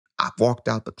walked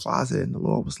out the closet and the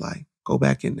Lord was like, go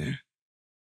back in there.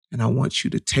 And I want you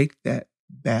to take that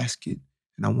basket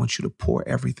and I want you to pour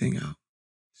everything out.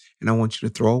 And I want you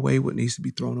to throw away what needs to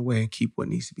be thrown away and keep what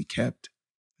needs to be kept.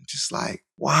 I'm just like,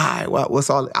 why? What's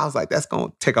all? I was like, that's going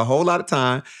to take a whole lot of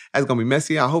time. That's going to be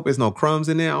messy. I hope there's no crumbs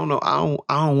in there. I don't know.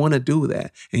 I don't want to do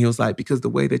that. And he was like, because the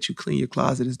way that you clean your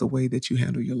closet is the way that you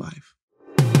handle your life.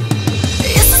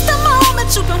 This is the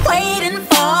moment you've been waiting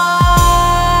for.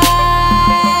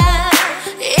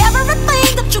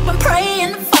 Everything that you've been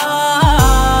praying for.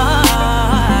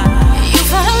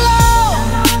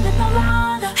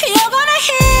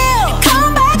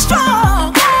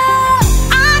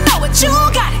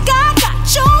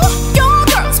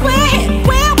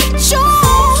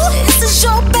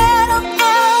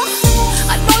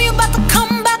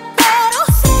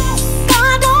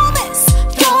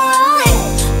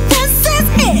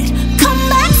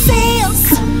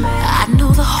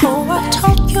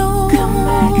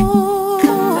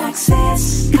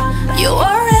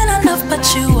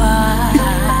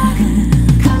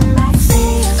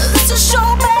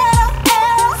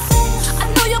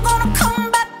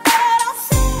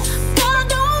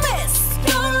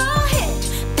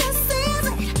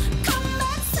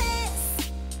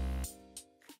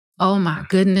 Oh my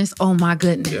goodness. Oh my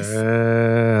goodness.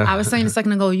 Yeah. I was saying a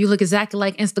second ago, you look exactly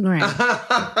like Instagram.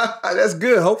 That's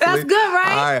good, hopefully. That's good,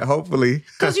 right? All right, hopefully.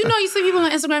 Because you see people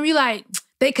on Instagram, you like,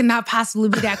 they cannot possibly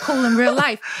be that cool in real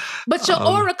life. But your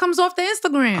aura comes off the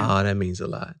Instagram. Oh, that means a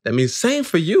lot. That means same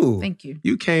for you. Thank you.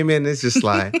 You came in, it's just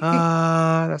like,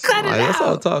 that's Cut it out. That's what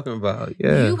I'm talking about.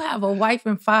 Yeah. You have a wife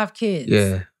and 5 kids.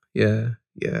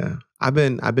 Yeah. I've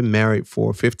been married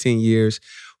for 15 years.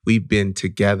 We've been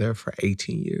together for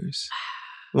 18 years.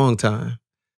 Long time.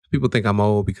 People think I'm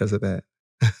old because of that.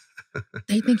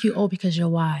 They think you're old because you're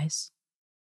wise.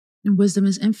 And wisdom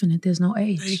is infinite. There's no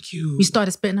age. Thank you. We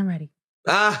started spitting already.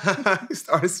 You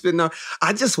started spitting on.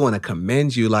 I just want to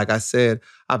commend you. Like I said,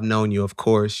 I've known you, of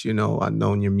course. I've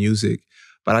known your music.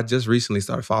 But I just recently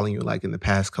started following you like in the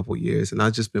past couple of years. And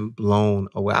I've just been blown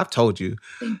away. I've told you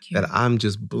that I'm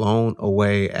just blown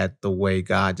away at the way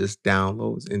God just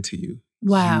downloads into you.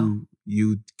 Wow.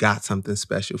 You got something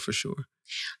special for sure.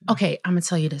 Okay, I'm going to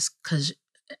tell you this because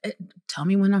tell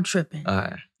me when I'm tripping. All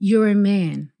right. You're a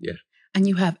man. Yeah. And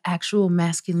you have actual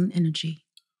masculine energy.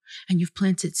 And you've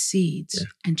planted seeds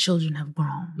and children have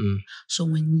grown. Mm. So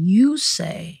when you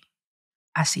say,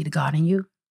 I see the God in you,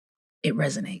 it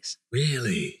resonates.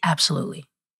 Really? Absolutely.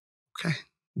 Okay.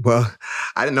 Well,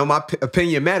 I didn't know my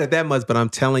opinion mattered that much, but I'm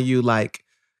telling you, like,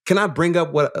 can I bring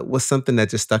up what was something that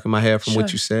just stuck in my head from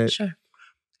what you said? Sure.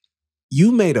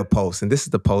 You made a post, and this is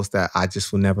the post that I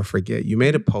just will never forget. You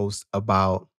made a post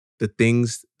about the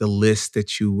list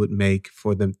that you would make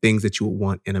for the things that you would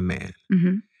want in a man.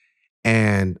 Mm-hmm.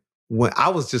 And when I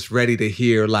was just ready to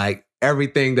hear like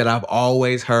everything that I've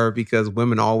always heard, because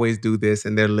women always do this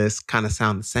and their lists kind of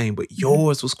sound the same, but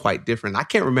yours was quite different. I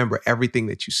can't remember everything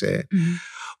that you said,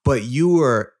 but you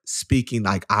were speaking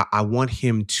like, I want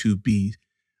him to be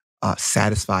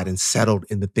satisfied and settled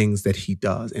in the things that he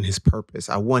does and his purpose.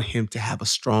 I want him to have a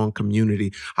strong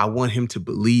community. I want him to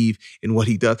believe in what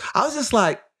he does. I was just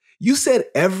like, you said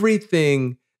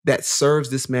everything that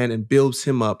serves this man and builds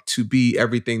him up to be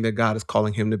everything that God is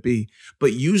calling him to be.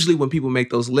 But usually when people make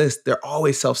those lists, they're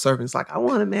always self-serving. It's like, I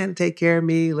want a man to take care of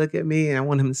me, look at me, and I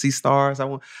want him to see stars. I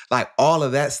want like all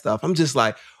of that stuff. I'm just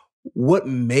like, what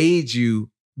makes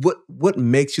you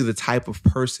the type of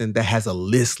person that has a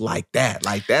list like that?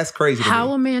 Like, that's crazy to me.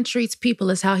 How a man treats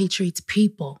people is how he treats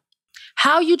people.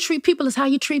 How you treat people is how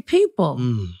you treat people.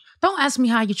 Don't ask me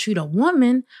how you treat a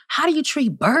woman. How do you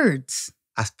treat birds?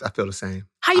 I feel the same.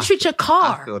 How you treat your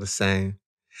car? I feel the same.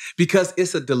 Because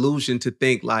it's a delusion to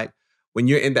think like, when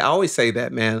you're I always say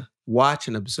that, man, watch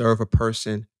and observe a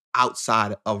person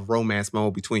outside of romance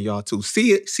mode between y'all two.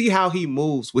 See how he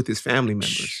moves with his family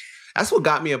members. That's what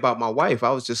got me about my wife.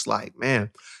 I was just like, man,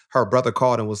 her brother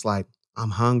called and was like,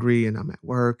 I'm hungry and I'm at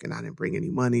work and I didn't bring any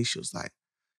money. She was like,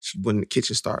 she went in the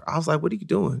kitchen start. I was like, what are you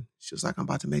doing? She was like, I'm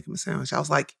about to make him a sandwich. I was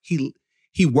like,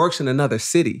 he works in another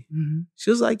city.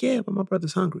 She was like, yeah, but my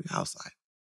brother's hungry. I was like,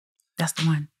 that's the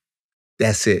one.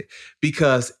 That's it.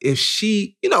 Because if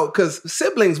she, because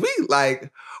siblings,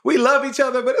 we love each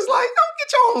other, but it's like, go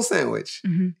get your own sandwich.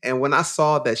 And when I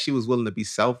saw that she was willing to be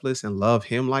selfless and love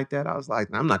him like that, I was like,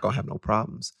 I'm not going to have no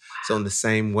problems. Wow. So in the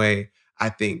same way, I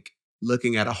think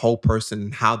looking at a whole person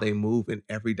and how they move in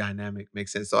every dynamic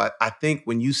makes sense. So I think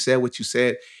when you said what you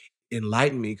said,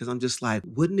 enlightened me, because I'm just like,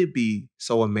 wouldn't it be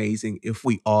so amazing if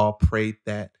we all prayed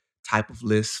that type of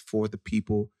list for the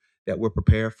people that we're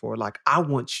prepared for? Like, I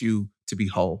want you to be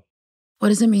whole. What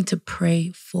does it mean to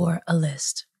pray for a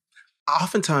list?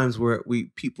 oftentimes where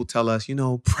people tell us,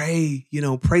 pray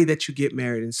that you get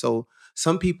married. And so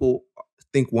some people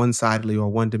think one-sidedly or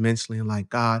one-dimensionally and like,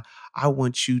 God, I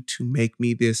want you to make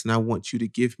me this and I want you to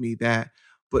give me that.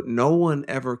 But no one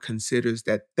ever considers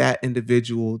that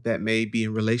individual that may be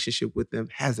in relationship with them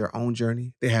has their own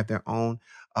journey. They have their own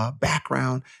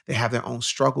background. They have their own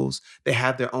struggles. They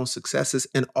have their own successes.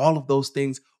 And all of those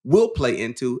things will play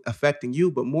into affecting you.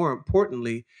 But more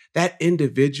importantly, that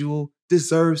individual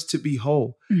deserves to be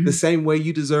whole. Mm-hmm. The same way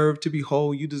you deserve to be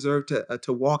whole, you deserve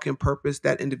to walk in purpose.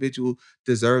 That individual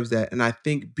deserves that. And I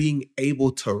think being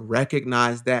able to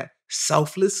recognize that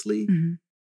selflessly, Mm-hmm.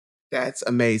 that's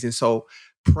amazing. So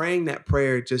praying that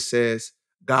prayer just says,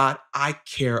 God, I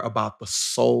care about the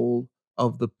soul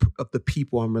of the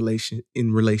people I'm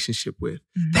in relationship with.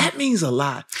 Mm-hmm. That means a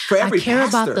lot for every I care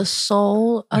pastor. about the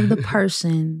soul of the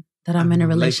person that I'm in a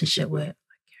relationship with.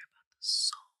 I care about the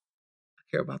soul. I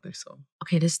care about their soul.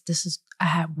 Okay, this is, I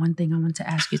have one thing I want to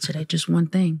ask you today. Just one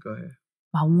thing. Go ahead.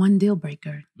 My one deal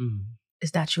breaker is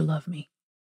that you love me.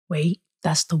 Wait,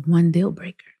 that's the one deal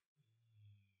breaker.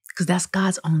 Because that's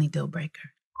God's only deal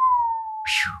breaker.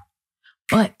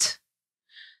 Whew. But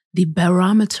the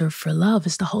barometer for love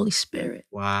is the Holy Spirit.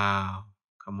 Wow.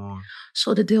 Come on.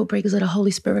 So the deal breakers of the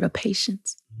Holy Spirit are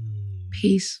patience,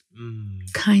 peace,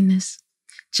 kindness,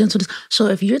 gentleness. So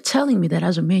if you're telling me that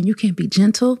as a man, you can't be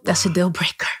gentle, that's a deal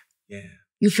breaker. Yeah.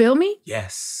 You feel me?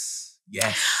 Yes.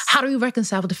 Yes. How do you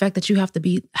reconcile with the fact that you have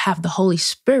to have the Holy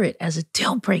Spirit as a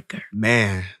deal breaker?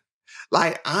 Man,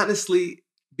 like honestly,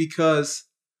 because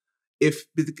if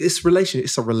it's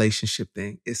a relationship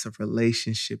thing. It's a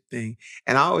relationship thing.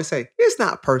 And I always say, it's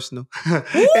not personal.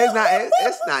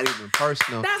 It's not even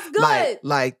personal. That's good.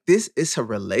 Like this is a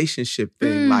relationship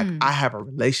thing. Like I have a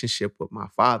relationship with my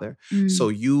father. So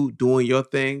you doing your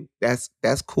thing, that's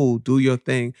cool. Do your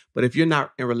thing. But if you're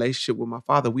not in a relationship with my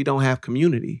father, we don't have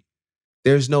community.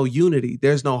 There's no unity.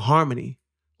 There's no harmony.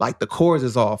 Like the chords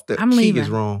is off. The key leaving. Is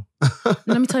wrong.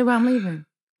 Let me tell you why I'm leaving.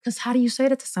 Because how do you say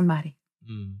that to somebody?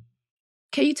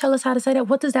 Can you tell us how to say that?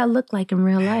 What does that look like in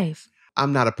real life?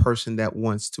 I'm not a person that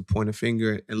wants to point a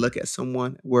finger and look at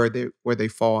someone where they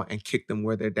fall and kick them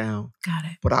where they're down. Got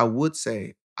it. But I would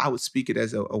speak it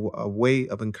as a way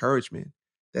of encouragement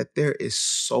that there is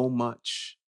so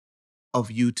much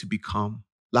of you to become.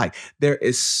 Like there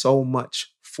is so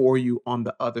much for you on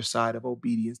the other side of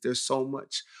obedience. There's so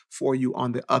much for you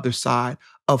on the other side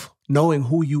of knowing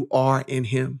who you are in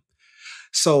him.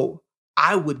 So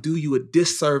I would do you a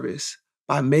disservice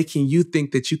by making you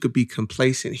think that you could be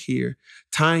complacent here,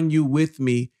 tying you with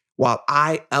me while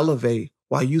I elevate,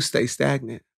 while you stay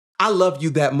stagnant. I love you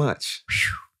that much.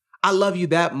 I love you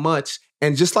that much.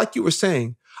 And just like you were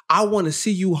saying, I want to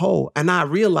see you whole. And I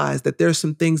realize that there's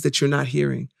some things that you're not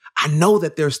hearing. I know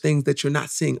that there's things that you're not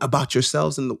seeing about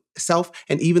yourselves and self,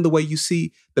 and even the way you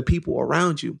see the people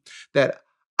around you, that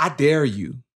I dare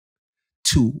you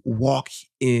to walk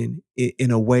in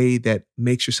a way that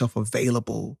makes yourself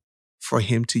available for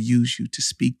him to use you, to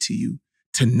speak to you,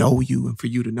 to know you, and for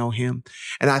you to know him.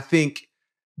 And I think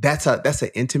that's an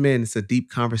intimate and it's a deep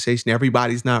conversation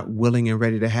everybody's not willing and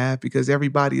ready to have, because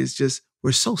everybody is just,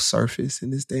 we're so surface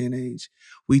in this day and age.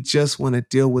 We just want to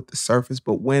deal with the surface.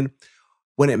 But when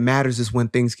it matters is when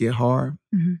things get hard,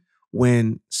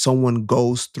 when someone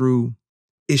goes through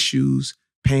issues,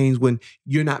 pains, when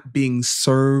you're not being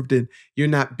served and you're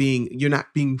not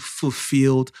being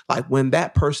fulfilled. Like when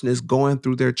that person is going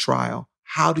through their trial,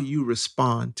 how do you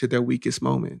respond to their weakest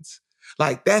moments?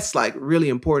 Like that's like really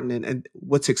important. And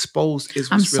what's exposed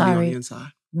is what's really on the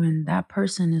inside. When that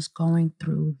person is going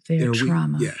through their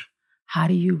trauma, how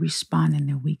do you respond in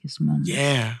their weakest moments?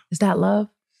 Yeah. Is that love?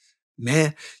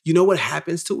 Man, you know what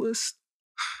happens to us?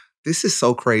 This is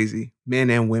so crazy, men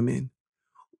and women.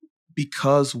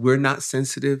 Because we're not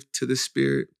sensitive to the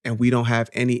Spirit and we don't have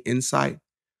any insight,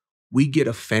 we get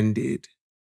offended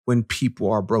when people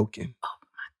are broken. Oh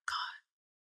my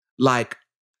God. Like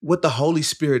what the Holy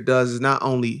Spirit does is not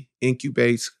only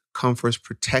incubates, comforts,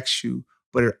 protects you,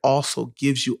 but it also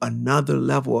gives you another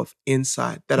level of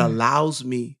insight that allows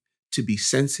me to be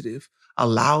sensitive,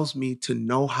 allows me to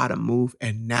know how to move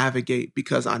and navigate,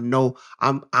 because I know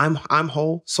I'm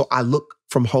whole. So I look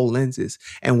from whole lenses.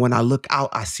 And when I look out,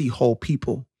 I see whole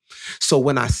people. So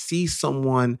when I see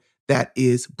someone that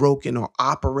is broken or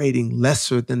operating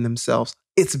lesser than themselves,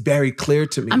 it's very clear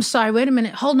to me. I'm sorry, wait a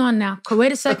minute. Hold on now.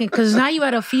 Wait a second, because now you're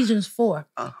at Ephesians 4.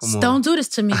 Don't do this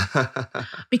to me.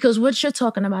 Because what you're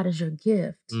talking about is your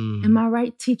gift. Am I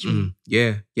right? Teach me.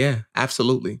 Yeah,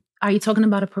 absolutely. Are you talking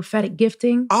about a prophetic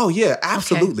gifting? Oh, yeah,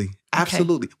 absolutely. Okay.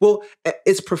 Absolutely. Well,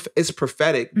 it's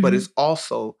prophetic, but it's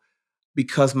also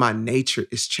because my nature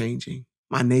is changing.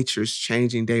 My nature is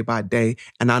changing day by day,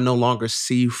 and I no longer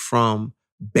see from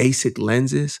basic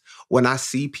lenses. When I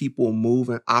see people move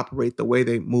and operate the way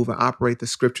they move and operate, the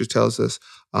scripture tells us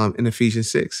in Ephesians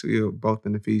 6, we are both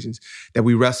in Ephesians, that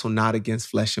we wrestle not against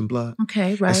flesh and blood.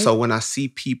 Okay, right. And so when I see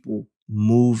people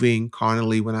moving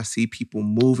carnally, when I see people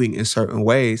moving in certain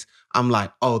ways, I'm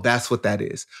like, oh, that's what that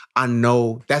is. I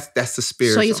know that's the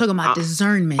spirit. So you're talking about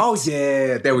discernment. Oh,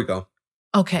 yeah. There we go.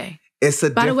 Okay. It's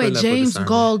a By the way, different level of James discernment.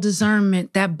 Gall,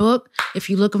 Discernment, that book, if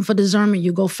you're looking for discernment,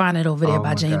 you go find it over there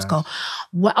by James Gall.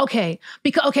 Well, okay.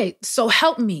 So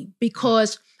help me,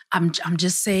 because I'm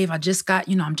just saved. I just got,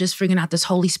 I'm just figuring out this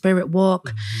Holy Spirit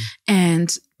walk.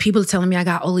 And people are telling me I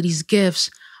got all of these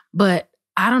gifts, but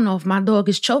I don't know if my dog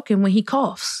is choking when he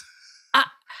coughs.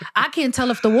 I can't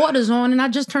tell if the water's on and I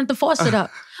just turned the faucet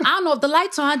up. I don't know if the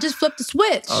light's on, I just flipped the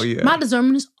switch. Oh, yeah. My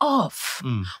discernment is off.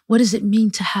 What does it mean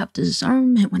to have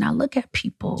discernment when I look at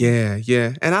people? Yeah,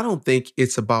 yeah. And I don't think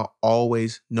it's about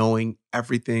always knowing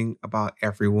everything about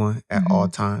everyone at all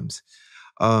times.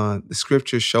 The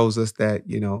scripture shows us that,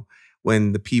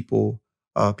 when the people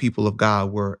of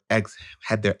God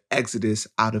had their exodus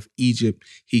out of Egypt,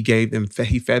 he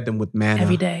fed them with manna.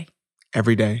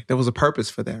 Every day. There was a purpose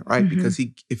for that, right? Because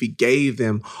if he gave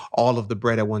them all of the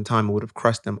bread at one time, it would have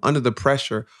crushed them. Under the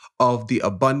pressure of the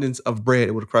abundance of bread,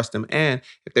 it would have crushed them. And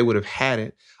if they would have had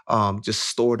it, just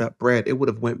stored up bread, it would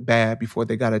have went bad before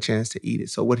they got a chance to eat it.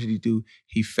 So what did he do?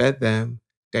 He fed them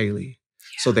daily.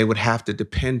 Yeah. So they would have to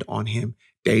depend on him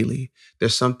daily.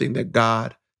 There's something that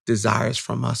God desires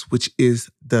from us, which is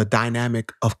the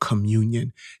dynamic of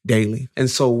communion daily. And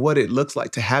so what it looks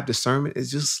like to have discernment, it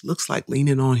just looks like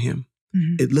leaning on him.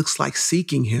 It looks like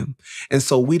seeking him. And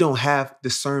so we don't have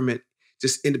discernment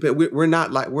just independent. We're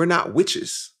not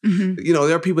witches.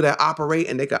 There are people that operate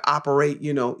and they can operate,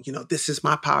 this is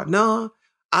my power. No,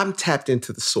 I'm tapped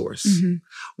into the source.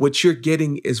 What you're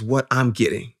getting is what I'm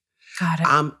getting. Got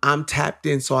it. I'm tapped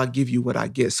in, so I give you what I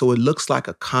get. So it looks like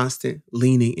a constant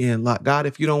leaning in. Like, God,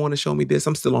 if you don't want to show me this,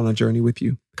 I'm still on a journey with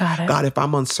you. Got it. God, if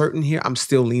I'm uncertain here, I'm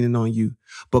still leaning on you.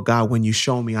 But God, when you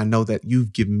show me, I know that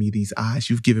you've given me these eyes.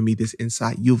 You've given me this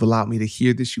insight. You've allowed me to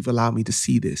hear this. You've allowed me to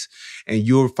see this. And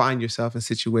you'll find yourself in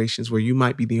situations where you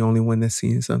might be the only one that's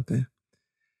seeing something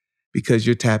because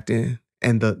you're tapped in.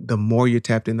 And the more you're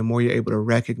tapped in, the more you're able to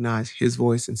recognize his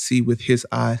voice and see with his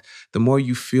eyes, the more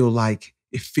you feel like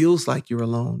it feels like you're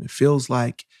alone. It feels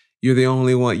like you're the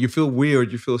only one. You feel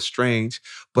weird. You feel strange.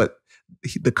 But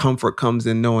the comfort comes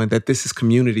in knowing that this is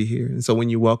community here. And so when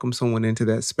you welcome someone into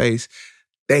that space,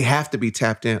 they have to be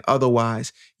tapped in.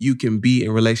 Otherwise, you can be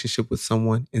in relationship with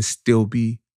someone and still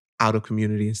be out of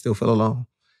community and still feel alone.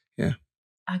 Yeah.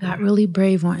 I got really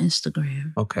brave on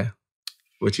Instagram. Okay.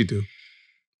 What'd you do?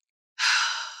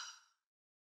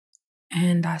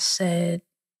 And I said,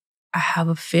 I have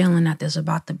a feeling that there's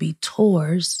about to be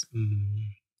tours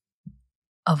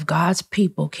of God's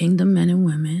people, kingdom men and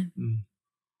women,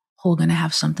 who are going to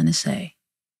have something to say.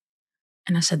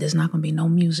 And I said, there's not going to be no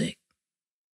music.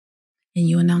 And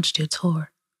you announced your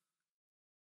tour.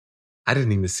 I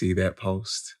didn't even see that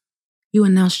post. You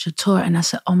announced your tour, and I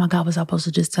said, oh my God, was I supposed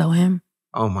to just tell him?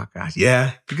 Oh my gosh.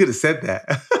 Yeah, you could have said that.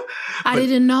 I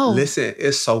didn't know. Listen,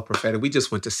 it's so prophetic. We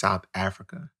just went to South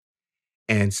Africa.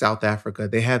 And South Africa,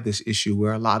 they have this issue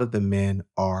where a lot of the men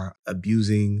are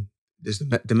abusing. There's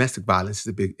domestic violence is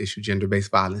a big issue. Gender-based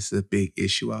violence is a big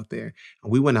issue out there.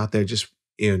 And we went out there just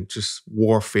in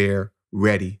warfare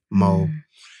ready mode.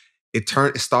 It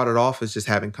started off as just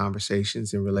having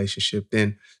conversations in relationship.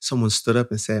 Then someone stood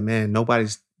up and said, man,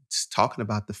 nobody's talking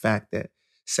about the fact that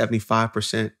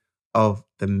 75% of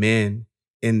the men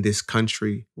in this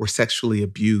country were sexually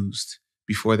abused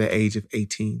before the age of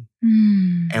 18.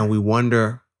 And we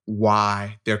wonder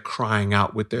why they're crying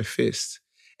out with their fists.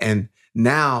 And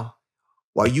now,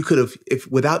 while you could have, if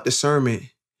without discernment,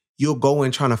 you'll go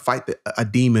in trying to fight a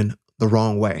demon the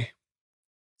wrong way.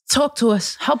 Talk to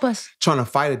us. Help us. Trying to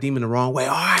fight a demon the wrong way.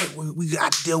 All right, we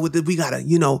got to deal with it. We got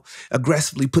to,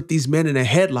 aggressively put these men in a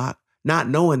headlock, not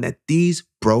knowing that these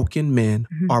broken men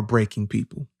are breaking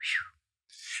people.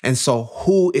 And so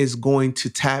who is going to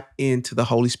tap into the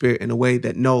Holy Spirit in a way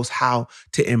that knows how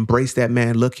to embrace that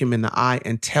man, look him in the eye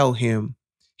and tell him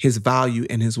his value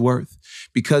and his worth?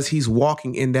 Because he's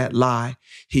walking in that lie,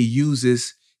 he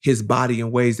uses his body in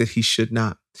ways that he should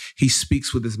not. He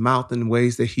speaks with his mouth in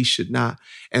ways that he should not.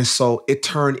 And so it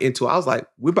turned into, I was like,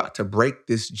 we're about to break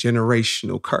this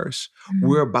generational curse.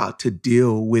 We're about to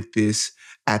deal with this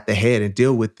at the head and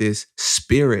deal with this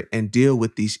spirit and deal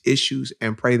with these issues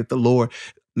and pray that the Lord,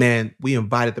 man, we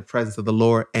invited the presence of the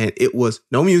Lord and it was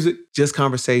no music, just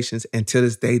conversations. And to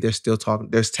this day, they're still talking.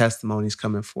 There's testimonies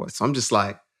coming forth. So I'm just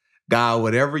like, God,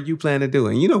 whatever you plan to do.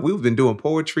 And, we've been doing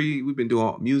poetry. We've been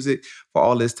doing music for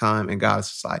all this time. And God's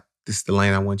just like, this is the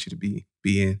lane I want you to be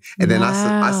in. And then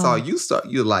I saw you start,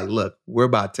 you're like, look, we're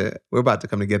about to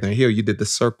come together. And here you did the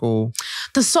circle.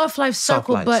 The Soft Life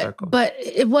Circle, but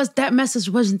that message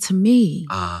wasn't to me.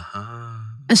 Uh-huh.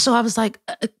 And so I was like,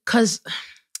 because,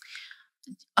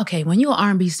 okay, when you're an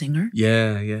R&B singer,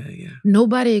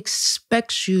 nobody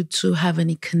expects you to have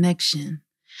any connection.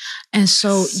 And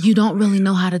so you don't really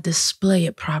know how to display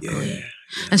it properly. Yeah.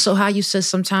 And so how you said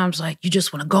sometimes like you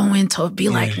just want to go into it, be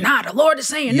like, nah, the Lord is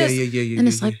saying this. And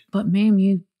it's like, but ma'am,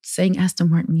 you saying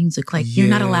Aston Martin music. Like you're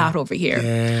not allowed over here.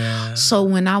 Yeah. So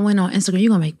when I went on Instagram, you're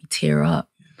going to make me tear up.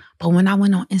 But when I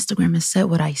went on Instagram and said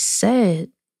what I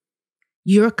said,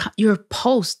 your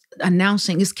post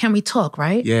announcing is, can we talk,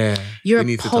 right? Yeah. Your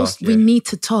post, we need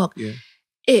to talk. Yeah.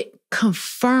 It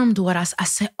confirmed what I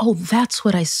said, oh, that's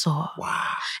what I saw. Wow.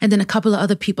 And then a couple of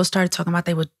other people started talking about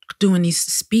they were doing these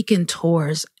speaking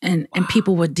tours and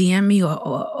people would DM me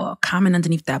or comment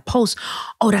underneath that post.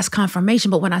 Oh, that's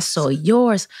confirmation. But when I saw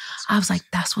yours, I was like,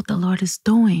 that's what the Lord is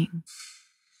doing.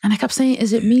 And I kept saying,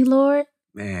 is it me, Lord?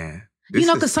 Man.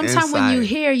 Because sometimes when you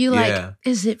hear, you like,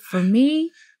 is it for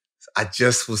me? I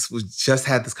just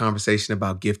had this conversation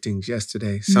about giftings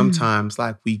yesterday. Sometimes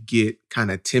like we get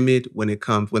kind of timid when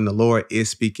the Lord is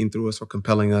speaking through us or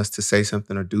compelling us to say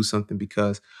something or do something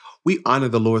because we honor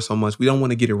the Lord so much. We don't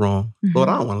want to get it wrong. Mm-hmm. Lord,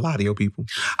 I don't want to lie to your people.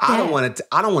 I don't want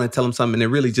to tell them something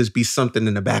and really just be something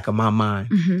in the back of my mind.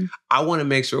 Mm-hmm. I want to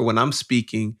make sure when I'm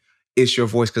speaking, it's your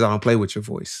voice because I don't play with your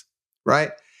voice.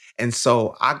 Right. And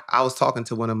so I was talking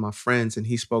to one of my friends and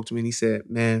he spoke to me and he said,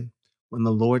 man, when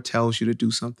the Lord tells you to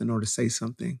do something or to say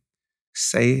something,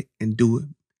 say it and do it.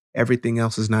 Everything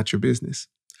else is not your business.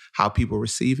 How people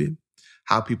receive it,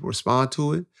 how people respond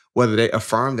to it, whether they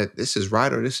affirm that this is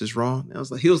right or this is wrong.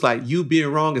 He was like, you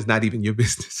being wrong is not even your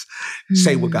business. Mm-hmm.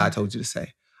 Say what God told you to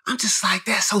say. I'm just like,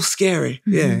 that's so scary.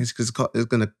 Mm-hmm. Yeah, it's because it's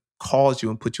going to cause you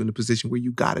and put you in a position where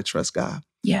you got to trust God.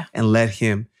 Yeah. And let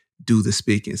him do the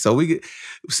speaking. So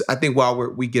I think why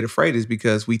we get afraid is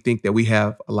because we think that we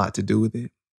have a lot to do with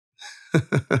it. That's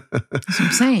what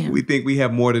I'm saying. We think we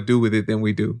have more to do with it than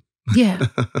we do. Yeah.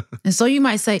 And so you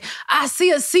might say, I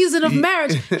see a season of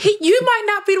marriage. You might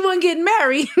not be the one getting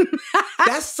married.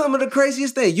 That's some of the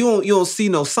craziest thing. You don't see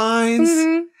no signs.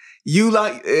 Mm-hmm. You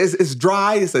like, it's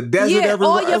dry. It's a desert everywhere.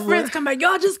 All your friends come back.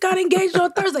 Y'all just got engaged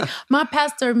on Thursday. My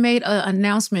pastor made an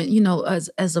announcement,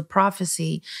 as a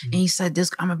prophecy. Mm-hmm. And he said,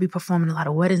 I'm going to be performing a lot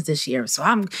of weddings this year. So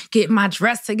I'm getting my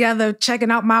dress together,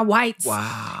 checking out my whites.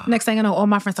 Wow. Next thing I know, all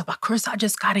my friends talk about, Chris, I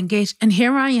just got engaged. And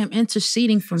here I am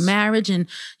interceding for marriage and,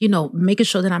 making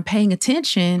sure that I'm paying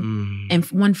attention. Mm. And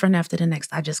one friend after the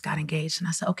next, I just got engaged. And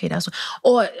I said, okay, that's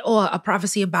what. Or a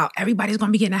prophecy about everybody's going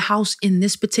to be getting a house in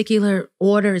this particular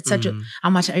order, etc.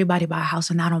 I'm watching everybody buy a house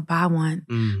and I don't buy one.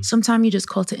 Mm. Sometimes you just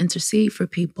call to intercede for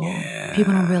people. Yeah.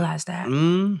 People don't realize that.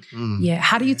 Yeah.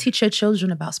 How do you teach your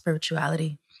children about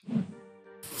spirituality?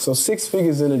 So 6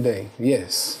 figures in a day.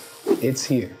 Yes, it's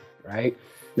here, right?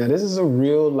 Now, this is a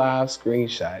real live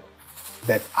screenshot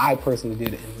that I personally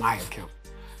did in my account.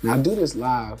 Now, I do this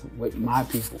live with my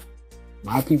people.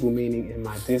 My people meaning in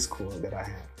my Discord that I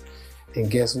have.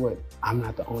 And guess what? I'm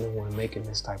not the only one making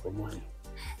this type of money.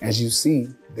 As you see,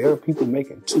 there are people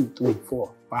making 200, 300,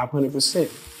 400,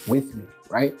 500% with me,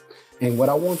 right? And what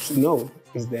I want you to know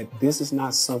is that this is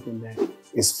not something that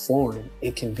is foreign.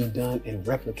 It can be done and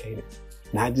replicated,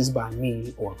 not just by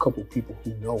me or a couple people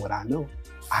who know what I know.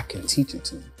 I can teach it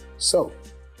to you. So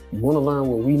you want to learn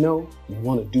what we know, you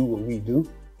want to do what we do.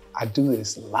 I do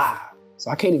this live. So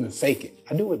I can't even fake it.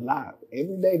 I do it live.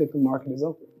 Every day that the market is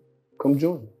open. Come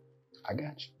join me. I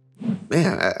got you.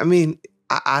 Man, I mean,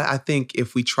 I think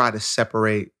if we try to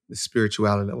separate the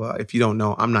spirituality, well, if you don't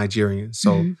know, I'm Nigerian.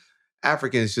 So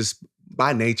Africans just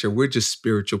by nature, we're just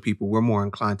spiritual people. We're more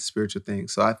inclined to spiritual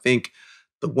things. So I think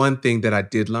the one thing that I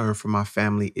did learn from my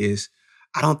family is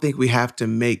I don't think we have to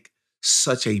make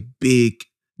such a big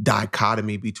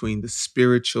dichotomy between the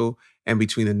spiritual and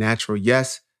between the natural.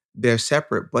 Yes, they're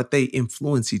separate, but they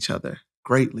influence each other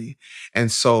greatly. And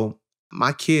so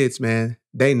my kids, man,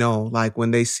 they know, like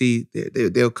when they see,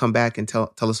 they'll come back and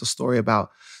tell us a story about,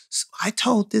 so I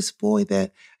told this boy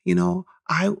that,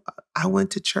 I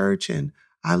went to church and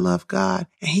I love God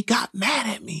and he got mad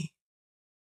at me.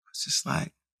 It's just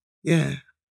like, yeah,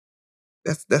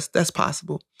 that's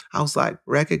possible. I was like,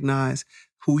 recognize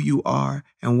who you are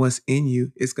and what's in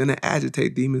you. It's going to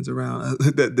agitate demons around,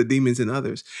 the demons in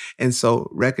others. And so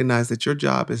recognize that your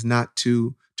job is not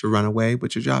to run away,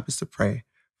 but your job is to pray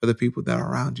for the people that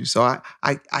are around you. So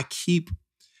I keep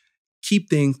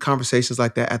keep conversations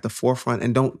like that at the forefront,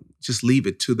 and don't just leave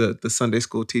it to the Sunday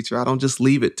school teacher. I don't just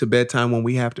leave it to bedtime when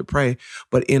we have to pray,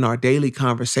 but in our daily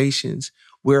conversations,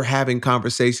 we're having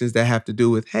conversations that have to do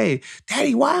with, hey,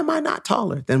 Daddy, why am I not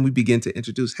taller? Then we begin to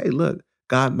introduce, hey, look,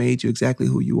 God made you exactly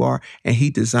who you are, and he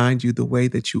designed you the way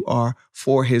that you are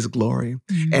for his glory.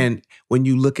 Mm-hmm. And when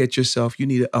you look at yourself, you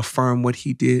need to affirm what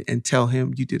he did and tell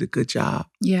him you did a good job.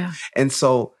 Yeah. And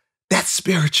so that's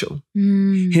spiritual.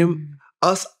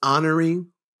 Us honoring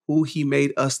who he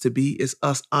made us to be is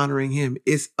us honoring him.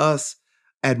 It's us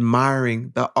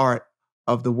admiring the art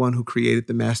of the one who created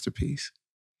the masterpiece.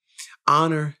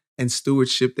 Honor and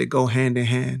stewardship, they go hand in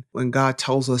hand. When God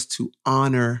tells us to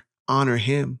honor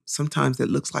him, sometimes that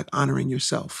looks like honoring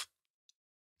yourself.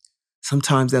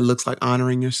 Sometimes that looks like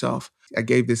honoring yourself. I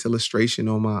gave this illustration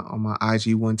on my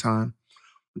IG one time.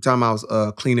 One time I was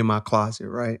cleaning my closet,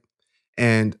 right?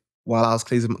 And while I was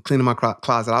cleaning my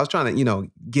closet, I was trying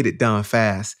to, get it done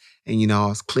fast. And, I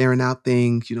was clearing out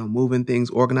things, moving things,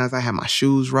 organized. I had my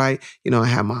shoes right. I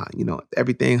had my,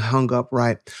 everything hung up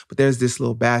right. But there's this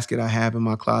little basket I have in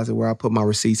my closet where I put my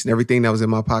receipts and everything that was in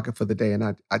my pocket for the day. And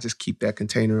I just keep that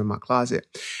container in my closet.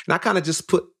 And I kind of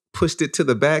just pushed it to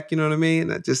the back, you know what I mean?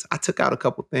 And I took out a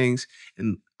couple things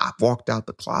and I walked out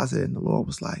the closet, and the Lord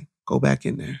was like, go back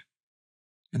in there.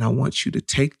 And I want you to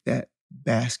take that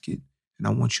basket and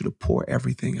I want you to pour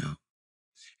everything out.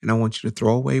 And I want you to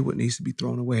throw away what needs to be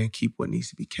thrown away and keep what needs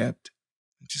to be kept.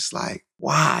 I'm just like,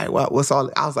 why? What's all?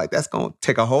 I was like, that's going to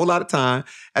take a whole lot of time.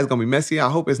 That's going to be messy.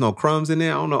 I hope there's no crumbs in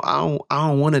there. I don't know. I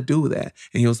don't want to do that.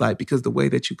 And he was like, because the way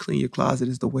that you clean your closet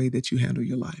is the way that you handle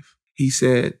your life. He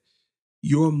said,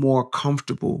 you're more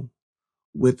comfortable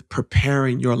with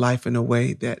preparing your life in a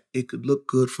way that it could look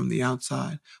good from the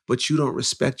outside, but you don't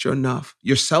respect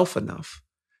yourself enough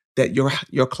that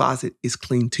your closet is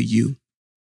clean to you.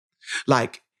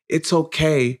 Like, it's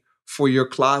okay for your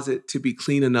closet to be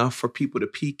clean enough for people to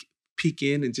peek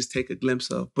in and just take a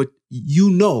glimpse of. But you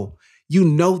know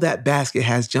that basket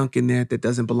has junk in there that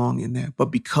doesn't belong in there. But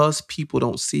because people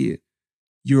don't see it,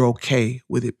 you're okay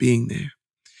with it being there.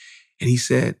 And he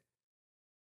said,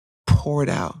 pour it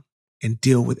out and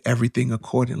deal with everything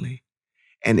accordingly.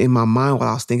 And in my mind, while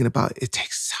I was thinking about it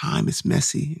takes time, it's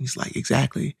messy. And he's like,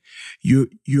 exactly. You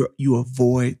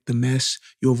avoid the mess,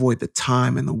 you avoid the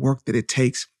time and the work that it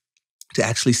takes to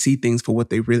actually see things for what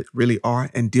they really are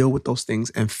and deal with those things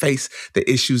and face the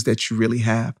issues that you really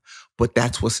have. But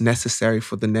that's what's necessary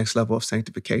for the next level of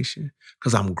sanctification,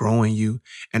 because I'm growing you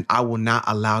and I will not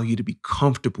allow you to be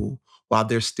comfortable while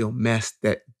there's still mess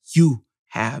that you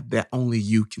have that only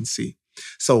you can see.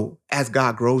 So as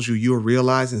God grows you, you'll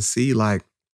realize and see, like,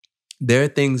 there are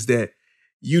things that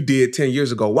you did 10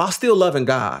 years ago while still loving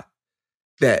God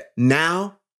that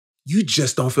now you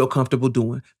just don't feel comfortable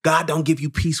doing. God don't give you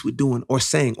peace with doing or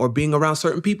saying or being around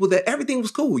certain people that everything was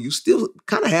cool. You still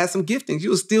kind of had some giftings.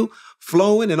 You were still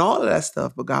flowing and all of that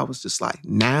stuff. But God was just like,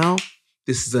 now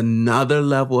this is another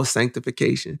level of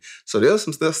sanctification. So there's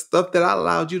some stuff that I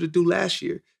allowed you to do last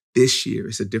year. This year,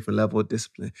 it's a different level of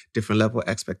discipline, different level of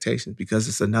expectations, because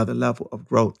it's another level of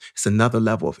growth. It's another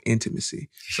level of intimacy.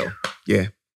 So, yeah.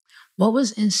 What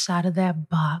was inside of that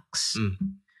box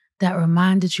that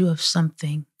reminded you of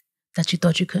something that you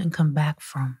thought you couldn't come back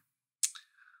from?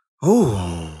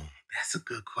 Oh, that's a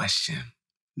good question.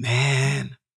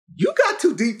 Man, you got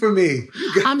too deep for me.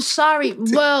 I'm sorry.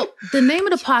 Well, the name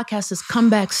of the podcast is Come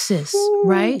Back Sis,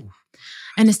 right?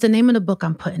 And it's the name of the book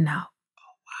I'm putting out.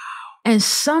 And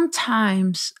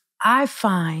sometimes I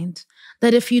find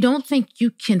that if you don't think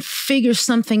you can figure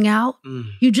something out,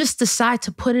 you just decide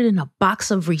to put it in a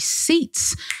box of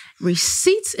receipts.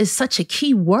 Receipts is such a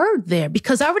key word there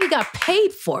because I already got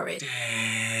paid for it.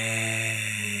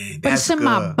 Dang, but it's in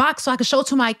my box so I can show it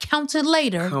to my accountant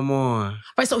later. Come on.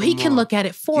 Right, so he can look at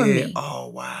it for me. Oh,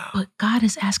 wow. But God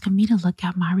is asking me to look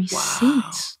at my receipts.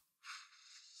 Wow.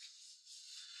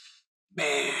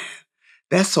 Man,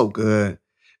 that's so good.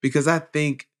 Because I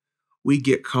think we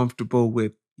get comfortable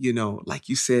with, like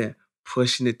you said,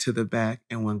 pushing it to the back.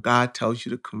 And when God tells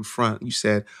you to confront, you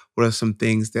said, what are some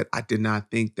things that I did not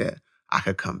think that I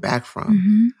could come back from?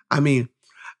 Mm-hmm. I mean,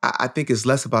 I think it's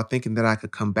less about thinking that I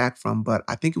could come back from, but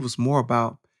I think it was more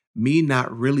about me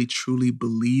not really truly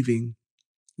believing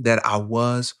that I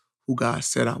was who God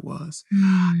said I was.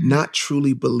 Not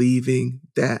truly believing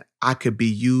that I could be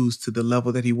used to the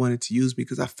level that he wanted to use me,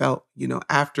 because I felt,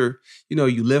 after,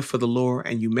 you live for the Lord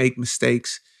and you make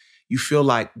mistakes, you feel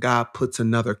like God puts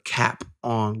another cap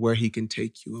on where he can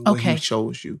take you and where he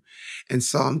shows you. And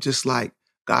so I'm just like,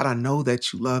 God, I know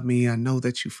that you love me. I know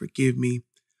that you forgive me,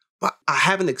 But I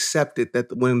haven't accepted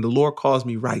that when the Lord calls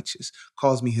me righteous,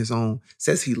 calls me his own,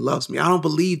 says he loves me, I don't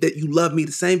believe that you love me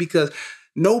the same, because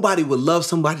nobody would love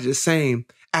somebody the same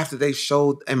after they've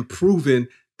showed and proven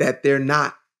that they're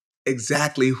not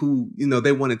exactly who,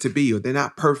 they wanted to be, or they're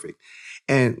not perfect.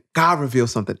 And God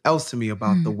revealed something else to me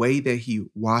about the way that he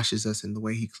washes us and the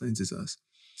way he cleanses us.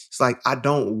 It's like, I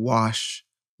don't wash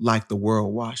like the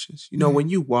world washes. When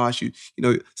you wash,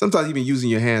 sometimes even using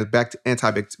your hands, back to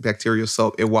antibacterial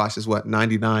soap, it washes what,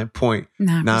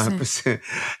 99.9%.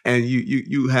 And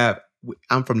you have,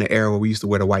 I'm from the era where we used to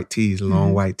wear the white tees,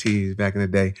 long white tees back in the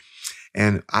day.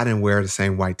 And I didn't wear the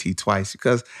same white tee twice,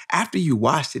 because after you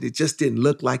washed it, it just didn't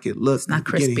look like it looked. It's not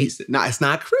crispy. No, it's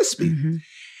not crispy. Mm-hmm.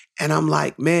 And I'm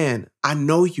like, man, I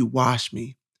know you wash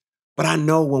me, but I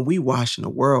know when we wash in the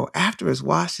world, after it's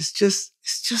washed, it's just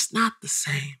not the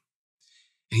same.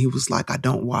 And he was like, I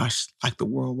don't wash like the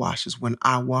world washes. When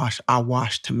I wash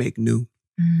to make new.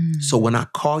 So when I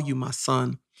call you my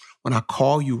son, when I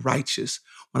call you righteous,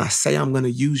 when I say I'm going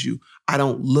to use you, I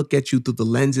don't look at you through the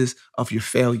lenses of your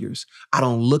failures. I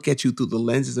don't look at you through the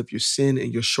lenses of your sin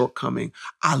and your shortcoming.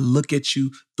 I look at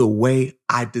you the way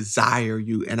I desire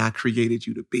you and I created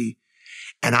you to be.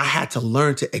 And I had to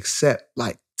learn to accept,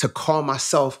 to call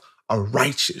myself a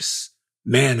righteous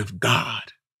man of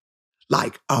God,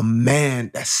 like a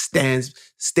man that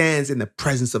stands in the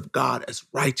presence of God as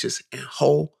righteous and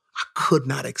whole. I could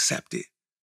not accept it.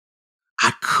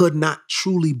 I could not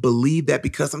truly believe that,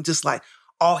 because I'm just like,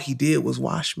 all he did was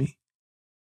wash me.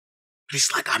 But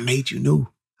it's like, I made you new.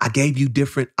 I gave you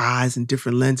different eyes and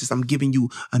different lenses. I'm giving you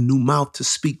a new mouth to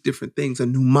speak different things, a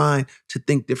new mind to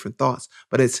think different thoughts.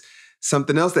 But it's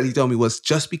something else that he told me was,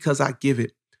 just because I give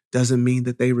it doesn't mean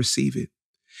that they receive it.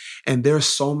 And there are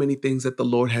so many things that the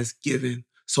Lord has given,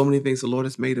 so many things the Lord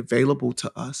has made available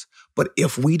to us. But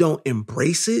if we don't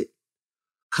embrace it,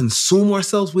 consume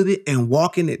ourselves with it, and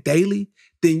walk in it daily,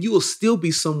 then you will still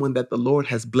be someone that the Lord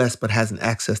has blessed but hasn't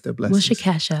accessed their blessings. What's your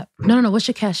Cash App? No. What's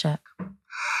your Cash App?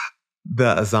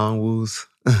 The Azonwus.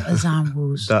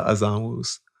 Azonwus. The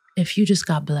Azonwus. If you just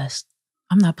got blessed,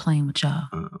 I'm not playing with y'all.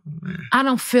 Oh, man. I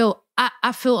don't feel,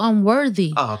 I feel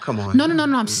unworthy. Oh, come on. No.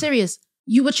 I'm serious.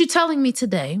 What you're telling me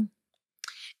today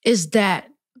is that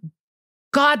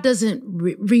God doesn't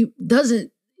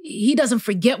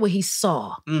forget what he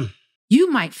saw. You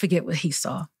might forget what he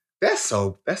saw.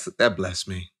 That blessed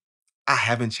me. I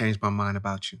haven't changed my mind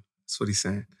about you. That's what he's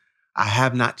saying. I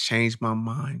have not changed my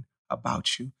mind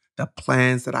about you. The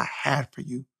plans that I had for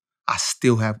you, I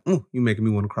still have. You making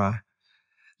me want to cry.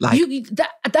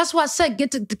 That's why I said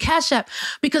get to the Cash App,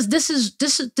 because this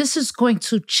is going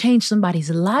to change somebody's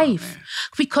life.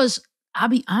 Because I'll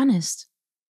be honest,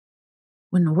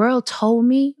 when the world told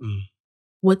me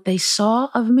what they saw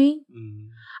of me,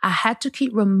 I had to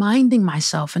keep reminding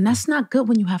myself, and that's not good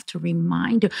when you have to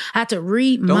remind. I had to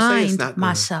remind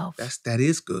myself. That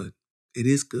is good. It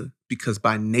is good, because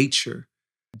by nature,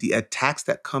 the attacks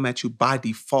that come at you by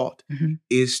default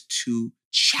is to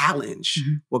challenge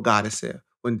what God has said.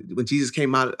 When Jesus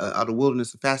came out of the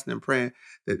wilderness of fasting and praying,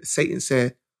 that Satan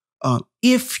said,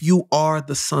 if you are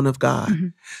the Son of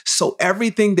God. So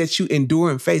everything that you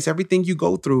endure and face, everything you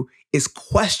go through is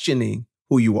questioning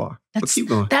who you are. But keep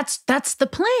going. That's the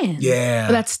plan. Yeah.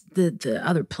 But that's the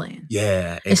other plan.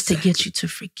 Yeah. It's to get you to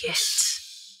forget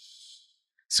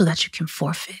so that you can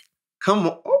forfeit. Come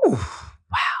on. Oh.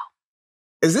 Wow.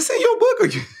 Is this in your book or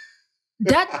you?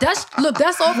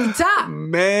 That's off the top.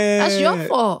 Man. That's your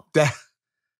fault.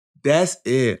 That's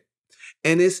it.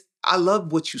 And I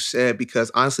love what you said,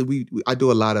 because honestly, I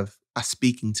do a lot of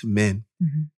speaking to men.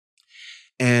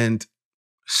 And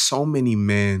so many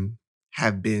men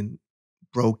have been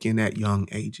broken at young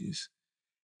ages,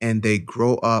 and they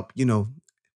grow up,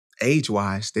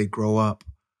 age-wise, they grow up,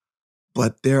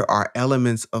 but there are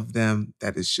elements of them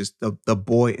that is just the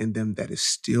boy in them that is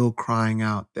still crying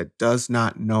out, that does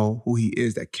not know who he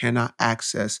is, that cannot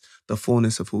access the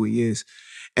fullness of who he is.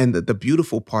 And the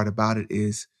beautiful part about it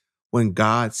is, when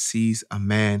God sees a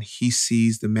man, he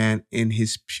sees the man in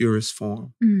his purest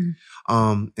form.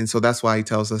 And so that's why he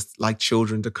tells us, like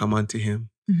children, to come unto him.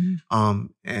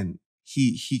 And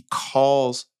he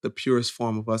calls the purest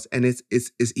form of us, and it's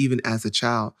even as a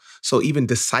child. So even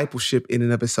discipleship in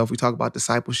and of itself, we talk about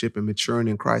discipleship and maturing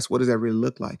in Christ. What does that really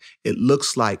look like? It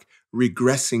looks like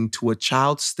regressing to a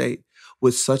child state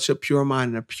with such a pure mind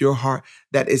and a pure heart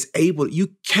that is able, you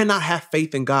cannot have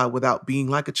faith in God without being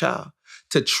like a child.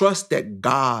 To trust that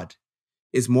God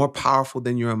is more powerful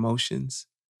than your emotions.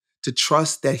 To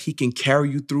trust that he can carry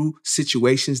you through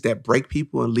situations that break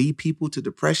people and lead people to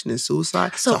depression and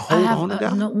suicide. So hold on to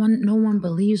God. No one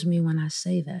believes me when I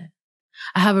say that.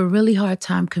 I have a really hard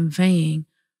time conveying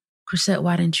Chrisette,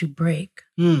 why didn't you break?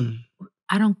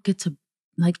 I don't get to,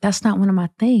 like, that's not one of my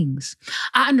things.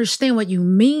 I understand what you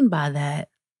mean by that,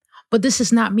 but this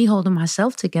is not me holding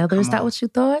myself together. Is that what you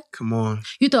thought? Come on.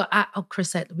 You thought,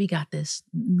 Chrisette, we got this.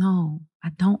 No, I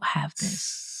don't have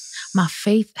this. My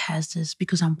faith has this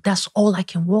because that's all I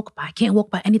can walk by. I can't walk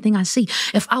by anything I see.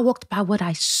 If I walked by what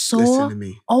I saw, listen to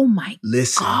me. Oh my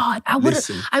Listen. God, I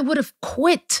would have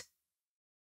quit.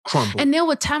 Crumble. And there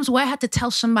were times where I had to tell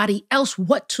somebody else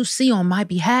what to see on my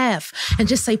behalf and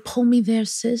just say, pull me there,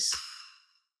 sis.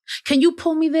 Can you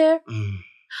pull me there?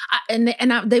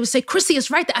 They would say, Chrissy,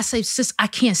 it's right there. I say, sis, I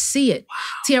can't see it. Wow.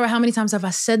 Tiara, how many times have I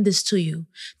said this to you?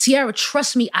 Tiara,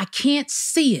 trust me, I can't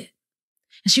see it.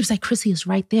 And she was like, Chrissy, it's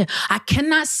right there. I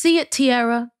cannot see it,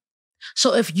 Tiara.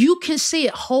 So if you can see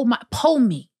it, pull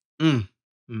me. And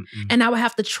I would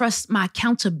have to trust my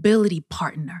accountability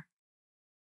partner.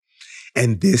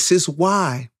 And this is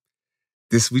why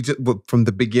from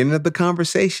the beginning of the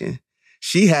conversation,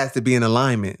 she has to be in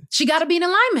alignment. She got to be in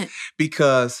alignment.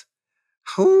 Because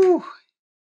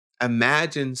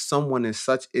imagine someone in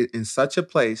such a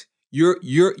place. You're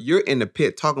in the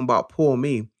pit talking about pull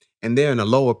me, and they're in the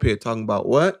lower pit talking about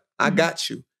what? I got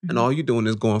you. And all you're doing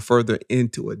is going further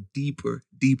into a deeper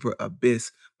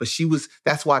abyss. But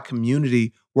that's why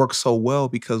community works so well,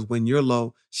 because when you're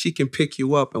low, she can pick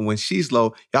you up. And when she's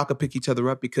low, y'all can pick each other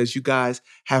up because you guys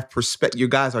have perspective. You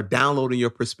guys are downloading your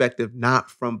perspective,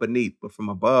 not from beneath, but from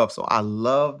above. So I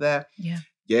love that. Yeah.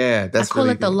 Yeah, that's I call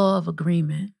really it the law of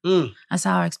agreement. That's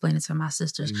how I explain it to my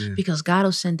sisters. Amen. Because God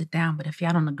will send it down, but if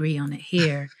y'all don't agree on it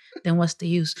here, then what's the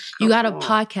use? You got a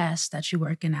podcast that you're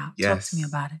working out. Yes. Talk to me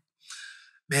about it.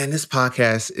 Man, this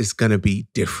podcast is going to be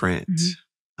different.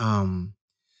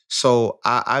 So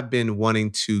I've been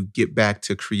wanting to get back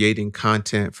to creating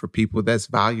content for people that's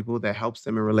valuable, that helps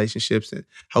them in relationships, that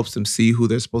helps them see who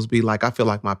they're supposed to be. Like, I feel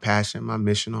like my passion, my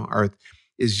mission on earth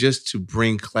is just to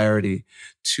bring clarity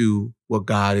to what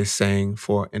God is saying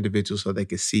for individuals so they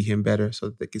can see him better, so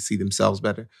that they can see themselves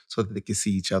better, so that they can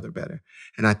see each other better.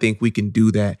 And I think we can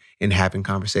do that in having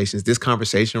conversations. This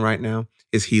conversation right now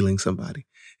is healing somebody.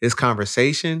 This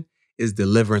conversation is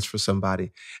deliverance for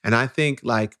somebody. And I think,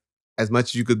 like, as much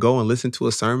as you could go and listen to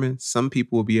a sermon, some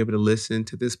people will be able to listen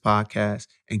to this podcast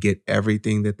and get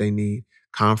everything that they need,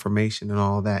 confirmation and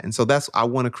all that. And so I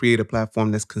want to create a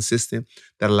platform that's consistent,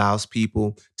 that allows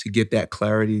people to get that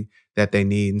clarity that they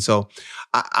need. And so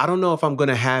I don't know if I'm going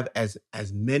to have as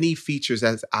many features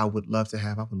as I would love to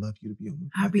have. I would love you to be on the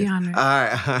podcast. I'll be honored.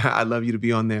 I'd love you to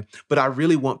be on there. But I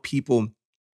really want people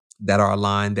that are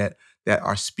aligned, that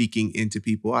are speaking into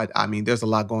people. I mean, there's a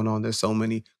lot going on. There's so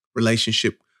many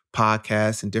relationship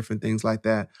podcasts and different things like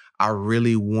that. I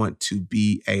really want to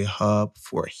be a hub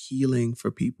for healing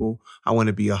for people. I want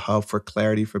to be a hub for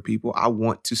clarity for people. I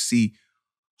want to see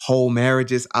whole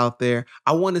marriages out there.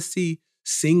 I want to see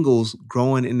singles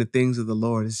growing in the things of the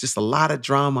Lord. It's just a lot of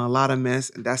drama, a lot of mess,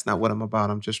 and that's not what I'm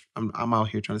about. I'm out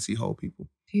here trying to see whole people.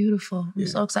 Beautiful. I'm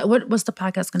so excited. What's the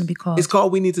podcast going to be called? It's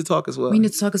called We Need to Talk as well. We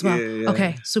Need to Talk as well. Yeah.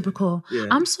 Okay, super cool. Yeah.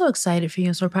 I'm so excited for you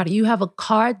and so proud of you. You have a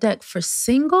card deck for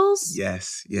singles?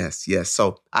 Yes.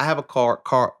 So I have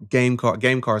a game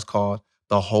cards called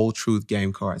the Whole Truth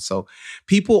game card. So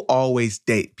people always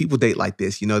date. People date like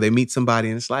this. You know, they meet somebody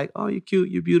and it's like, oh, you're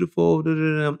cute, you're beautiful.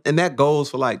 And that goes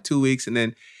for like 2 weeks. And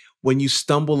then when you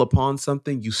stumble upon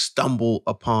something, you stumble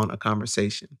upon a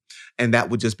conversation. And that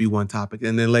would just be one topic.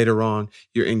 And then later on,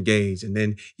 you're engaged. And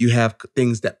then you have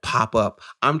things that pop up.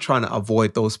 I'm trying to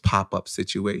avoid those pop-up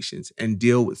situations and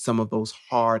deal with some of those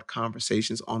hard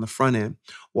conversations on the front end.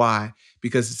 Why?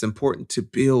 Because it's important to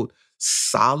build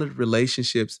solid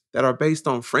relationships that are based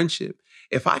on friendship.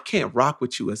 If I can't rock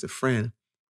with you as a friend,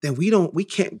 then we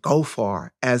can't go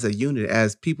far as a unit,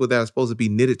 as people that are supposed to be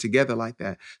knitted together like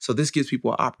that. So this gives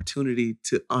people an opportunity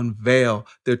to unveil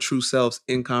their true selves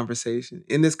in conversation.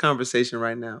 In this conversation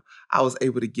right now, I was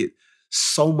able to get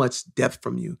so much depth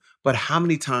from you. But how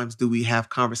many times do we have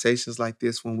conversations like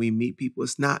this when we meet people?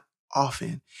 It's not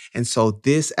often. And so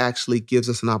this actually gives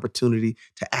us an opportunity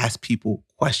to ask people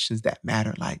questions that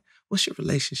matter, like, what's your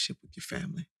relationship with your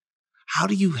family? How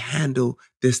do you handle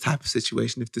this type of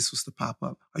situation if this was to pop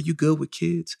up? Are you good with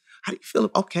kids? How do you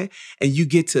feel? Okay. And you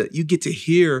get to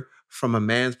hear from a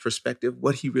man's perspective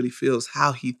what he really feels,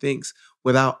 how he thinks,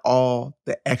 without all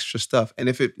the extra stuff. And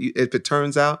if it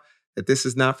turns out that this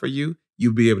is not for you,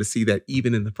 you'll be able to see that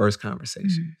even in the first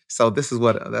conversation. So this is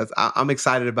what I'm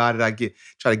excited about it. I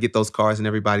try to get those cards in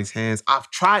everybody's hands.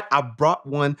 I brought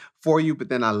one for you, but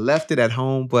then I left it at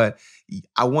home. But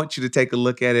I want you to take a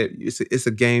look at it. It's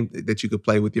a game that you could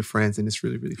play with your friends, and it's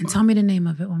really, really fun. And tell me the name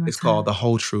of it one more time. It's called The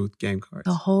Whole Truth Game Cards.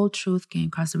 The Whole Truth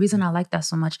Game Cards. The reason I like that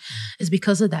so much is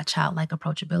because of that childlike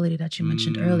approachability that you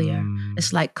mentioned earlier.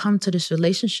 It's like come to this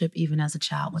relationship even as a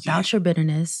child without your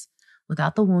bitterness,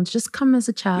 without the wounds. Just come as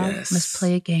a child. Yes. Let's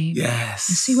play a game. Yes.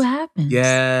 And see what happens.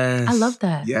 Yes. I love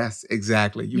that. Yes,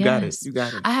 exactly. You got it. You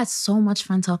got it. I had so much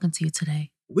fun talking to you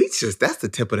today. That's the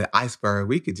tip of the iceberg.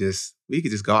 We could just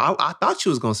go. I thought you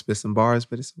was gonna spit some bars,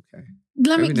 but it's okay.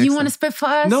 You want to spit for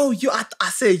us? No, I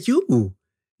said you.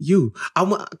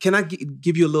 Can I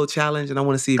give you a little challenge? And I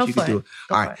want to see if you can do it.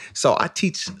 All right. So I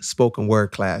teach spoken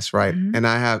word class, right? And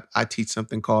I teach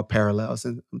something called parallels.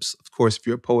 And of course, if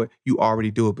you're a poet, you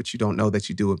already do it, but you don't know that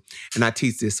you do it. And I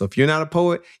teach this. So if you're not a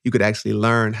poet, you could actually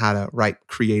learn how to write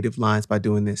creative lines by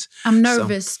doing this. I'm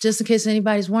nervous, just in case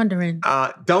anybody's wondering.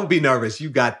 Don't be nervous.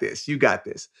 You got this. You got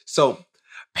this. So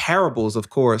parables, of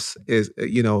course, is,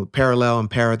 parallel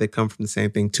and para, they come from the same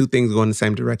thing. Two things go in the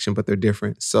same direction, but they're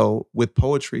different. So with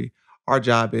poetry, our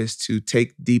job is to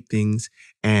take deep things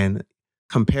and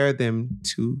compare them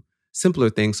to simpler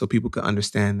things so people can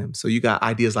understand them. So you got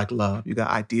ideas like love, you got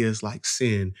ideas like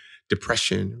sin,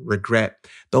 depression, regret.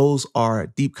 Those are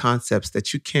deep concepts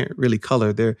that you can't really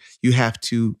color. You have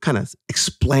to kind of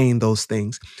explain those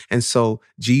things. And so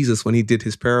Jesus, when he did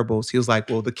his parables, he was like,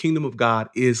 well, the kingdom of God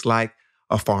is like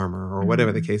a farmer or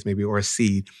whatever the case may be, or a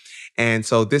seed. And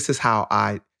so this is how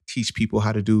I teach people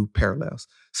how to do parallels.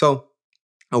 So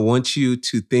I want you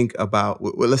to think about,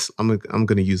 I'm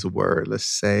going to use a word. Let's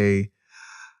say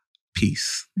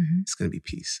peace. It's going to be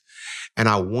peace. And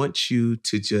I want you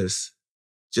to just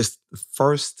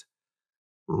first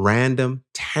random,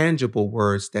 tangible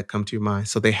words that come to your mind.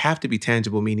 So they have to be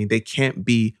tangible, meaning they can't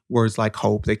be words like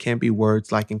hope. They can't be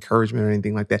words like encouragement or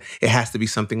anything like that. It has to be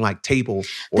something like table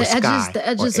or sky. The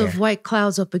edges of white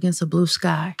clouds up against a blue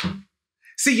sky.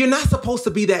 See, you're not supposed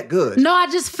to be that good. No, I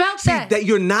just felt that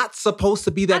you're not supposed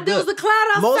to be that good. There was a cloud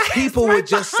outside. Most people would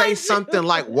just say something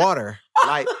like water.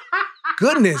 Like,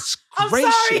 goodness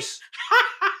gracious.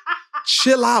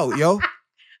 Chill out, yo.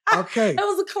 Okay. It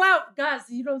was a cloud. Guys,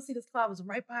 you don't see this cloud. It was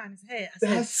right behind his head.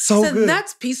 Good.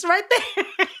 That's peace right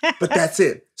there. But that's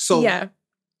it. So yeah.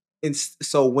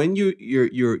 So when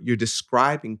you're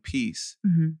describing peace,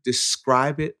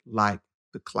 describe it like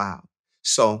the cloud.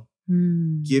 So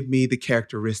give me the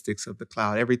characteristics of the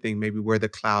cloud, everything, maybe where the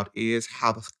cloud is,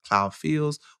 how the cloud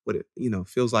feels, what it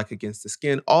feels like against the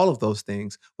skin, all of those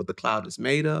things, what the cloud is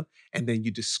made of, and then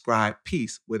you describe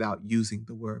peace without using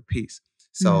the word peace.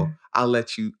 So I'll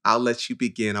let you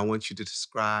begin. I want you to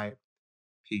describe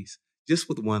peace just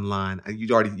with one line.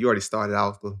 You already started. I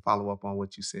was going to follow up on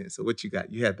what you said. So what you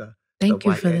got? You had the Thank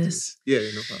you white for edges. this. Yeah,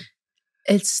 no problem.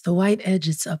 It's the white edge.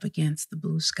 It's up against the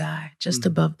blue sky, just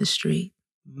above the street.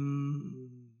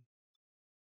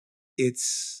 It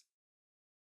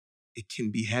can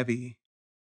be heavy,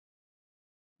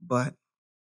 but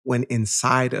when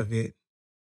inside of it,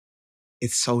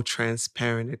 it's so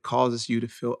transparent. It causes you to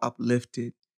feel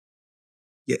uplifted,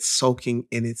 yet soaking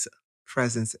in its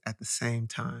presence at the same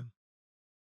time.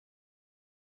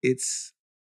 It's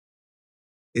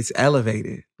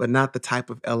elevated, but not the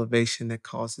type of elevation that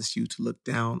causes you to look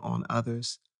down on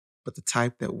others, but the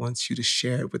type that wants you to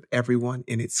share it with everyone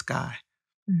in its sky.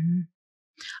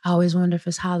 I always wonder if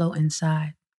it's hollow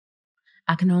inside.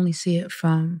 I can only see it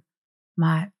from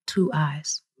my two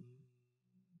eyes.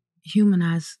 Human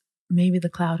eyes, maybe the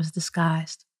cloud is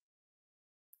disguised.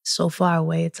 So far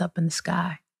away, it's up in the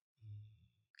sky.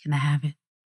 Can I have it?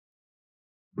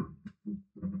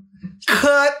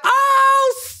 Cut.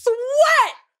 Oh,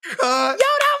 sweat! Cut. Yo,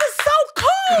 that was so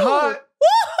cool! Cut.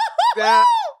 That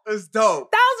was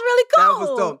dope. That was really cool. That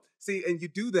was dope. See, and you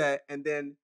do that, and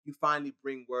then you finally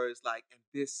bring words like, and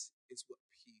this is what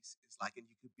peace is like. And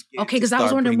you can begin. Okay, because I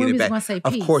was wondering when we was going to say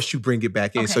peace. Of course, you bring it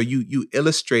back in. Okay. So you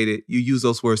illustrate it, you use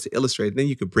those words to illustrate it. Then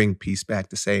you could bring peace back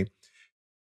to say,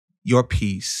 your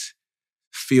peace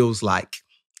feels like,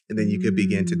 and then you could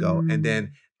begin to go. And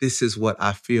then this is what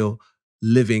I feel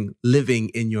living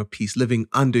in your peace, living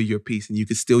under your peace. And you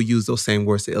could still use those same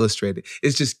words to illustrate it.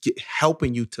 It's just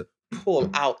helping you to pull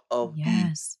out of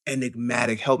the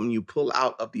enigmatic, helping you pull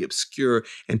out of the obscure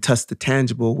and touch the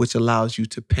tangible, which allows you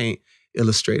to paint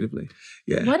illustratively.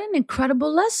 Yeah. What an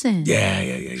incredible lesson.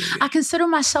 Yeah. I consider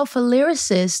myself a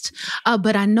lyricist,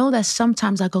 but I know that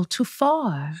sometimes I go too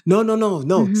far. No.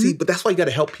 See, but that's why you got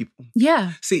to help people.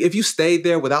 Yeah. See, if you stayed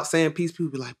there without saying peace,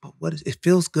 people be like, but it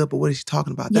feels good, but what is she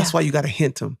talking about? That's why you got to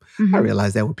hint them. I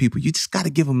realize that with people, you just got to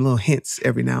give them little hints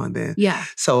every now and then. Yeah.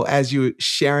 So as you're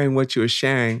sharing what you're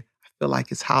sharing, I feel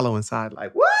like it's hollow inside.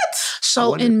 Like, what?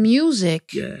 So in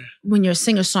music, when you're a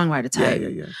singer-songwriter type,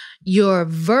 your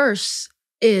verse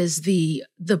is the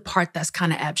part that's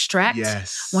kind of abstract.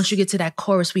 Yes. Once you get to that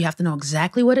chorus, we have to know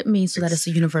exactly what it means so that it's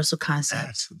a universal concept.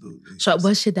 Absolutely. So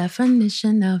what's your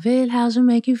definition of it? How's it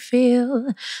make you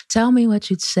feel? Tell me what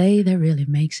you'd say that really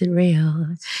makes it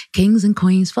real. Kings and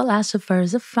queens,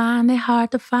 philosophers are fine, they're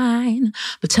hard to find.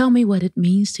 But tell me what it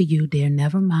means to you, dear,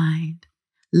 never mind.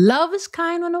 Love is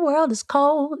kind when the world is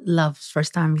cold. Love's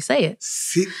first time we say it.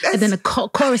 See, and then the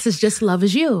chorus is just love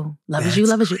is you. Love is you,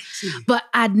 love is you. But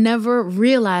I'd never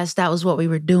realized that was what we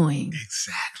were doing.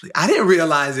 Exactly. I didn't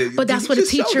realize it. But that's what a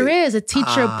teacher is. A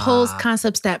teacher pulls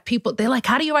concepts that people, they're like,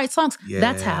 how do you write songs? Yeah.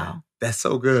 That's how. That's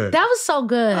so good. That was so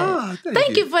good. Oh,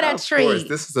 thank you for that treat. Of course.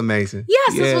 This is amazing.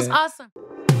 Yes, this was awesome.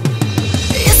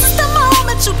 This is the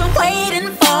moment you've been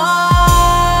waiting for.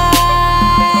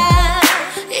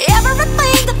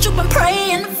 Everything that you've been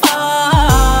praying for.